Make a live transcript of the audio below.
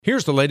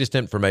Here's the latest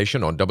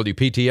information on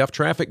WPTF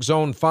Traffic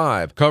Zone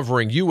 5,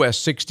 covering US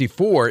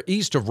 64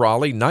 east of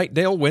Raleigh,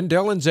 Knightdale,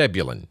 Wendell, and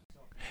Zebulon.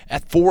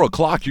 At 4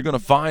 o'clock, you're going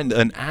to find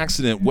an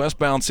accident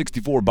westbound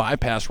 64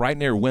 bypass right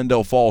near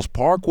Wendell Falls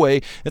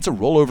Parkway. It's a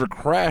rollover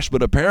crash,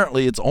 but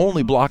apparently it's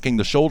only blocking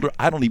the shoulder.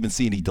 I don't even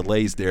see any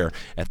delays there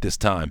at this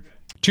time.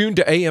 Tune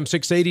to AM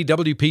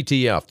 680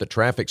 WPTF, the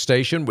traffic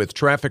station, with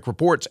traffic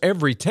reports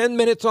every 10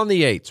 minutes on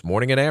the 8s,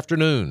 morning and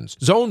afternoons.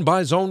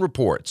 Zone-by-zone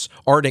reports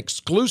are an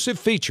exclusive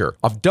feature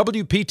of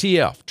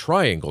WPTF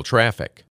Triangle Traffic.